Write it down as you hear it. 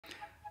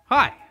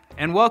Hi,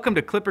 and welcome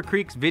to Clipper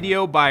Creek's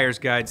Video Buyer's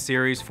Guide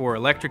series for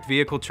electric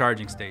vehicle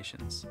charging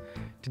stations.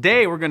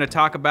 Today we're going to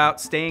talk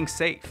about staying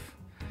safe.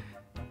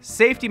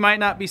 Safety might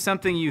not be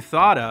something you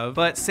thought of,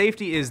 but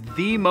safety is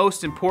the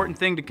most important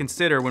thing to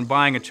consider when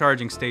buying a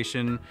charging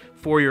station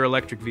for your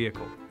electric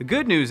vehicle. The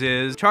good news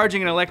is,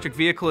 charging an electric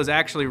vehicle is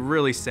actually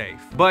really safe,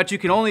 but you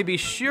can only be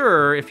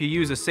sure if you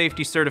use a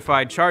safety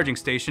certified charging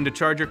station to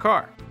charge your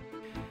car.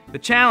 The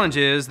challenge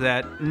is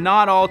that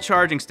not all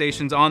charging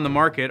stations on the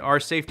market are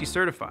safety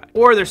certified,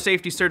 or their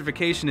safety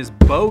certification is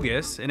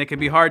bogus and it can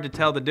be hard to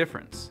tell the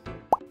difference.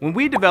 When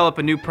we develop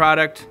a new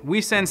product, we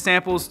send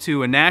samples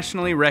to a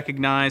nationally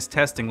recognized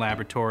testing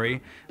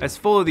laboratory that's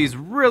full of these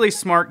really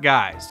smart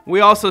guys.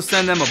 We also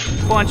send them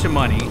a bunch of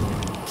money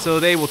so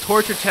they will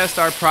torture test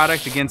our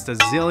product against a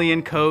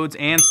zillion codes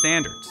and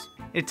standards.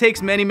 It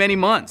takes many, many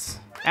months.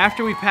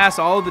 After we pass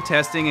all of the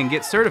testing and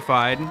get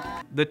certified,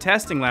 the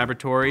testing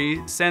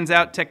laboratory sends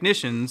out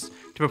technicians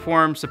to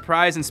perform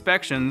surprise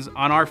inspections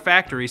on our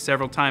factory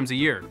several times a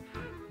year.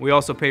 We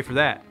also pay for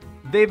that.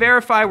 They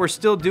verify we're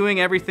still doing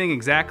everything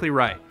exactly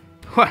right.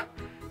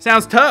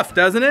 Sounds tough,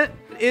 doesn't it?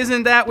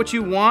 Isn't that what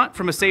you want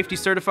from a safety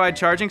certified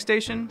charging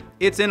station?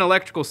 It's an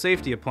electrical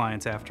safety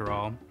appliance after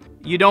all.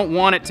 You don't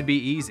want it to be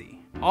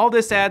easy. All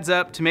this adds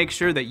up to make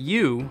sure that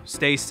you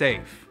stay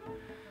safe.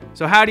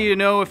 So how do you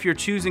know if you're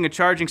choosing a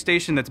charging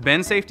station that's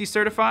been safety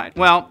certified?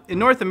 Well, in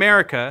North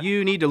America,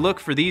 you need to look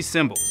for these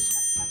symbols.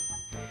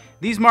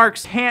 These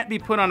marks can't be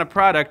put on a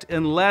product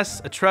unless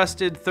a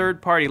trusted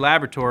third-party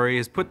laboratory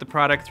has put the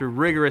product through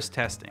rigorous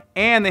testing.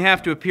 And they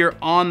have to appear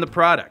on the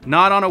product,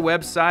 not on a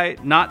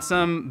website, not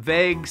some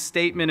vague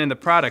statement in the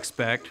product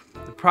spec.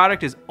 The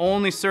product is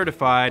only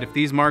certified if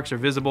these marks are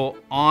visible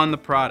on the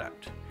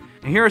product.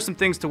 And here are some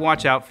things to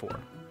watch out for.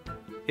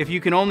 If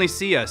you can only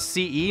see a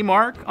CE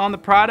mark on the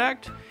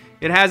product,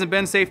 it hasn't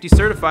been safety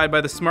certified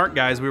by the smart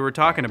guys we were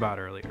talking about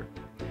earlier.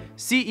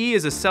 CE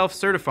is a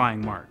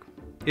self-certifying mark.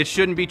 It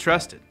shouldn't be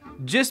trusted.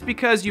 Just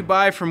because you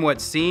buy from what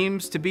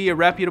seems to be a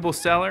reputable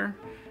seller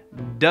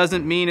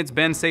doesn't mean it's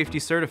been safety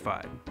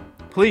certified.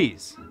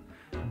 Please,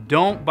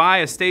 don't buy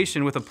a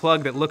station with a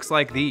plug that looks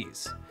like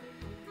these.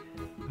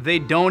 They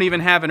don't even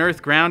have an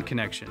earth-ground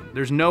connection.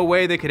 There's no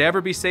way they could ever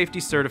be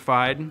safety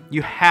certified.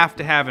 You have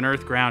to have an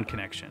earth-ground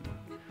connection.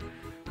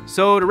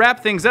 So to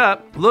wrap things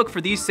up, look for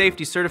these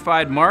safety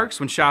certified marks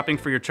when shopping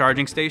for your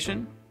charging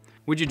station.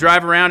 Would you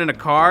drive around in a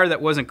car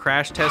that wasn't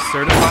crash test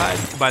certified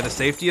by the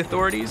safety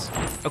authorities?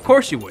 Of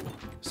course you wouldn't.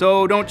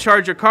 So don't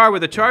charge your car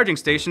with a charging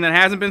station that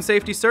hasn't been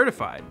safety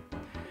certified.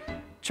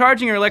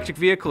 Charging your electric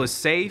vehicle is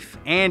safe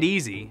and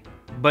easy,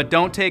 but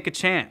don't take a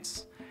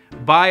chance.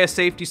 Buy a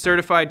safety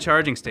certified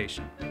charging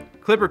station.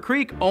 Clipper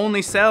Creek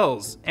only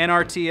sells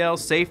NRTL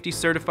safety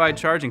certified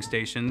charging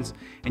stations,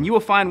 and you will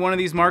find one of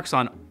these marks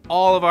on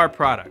all of our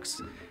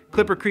products.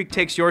 Clipper Creek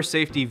takes your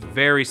safety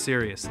very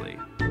seriously.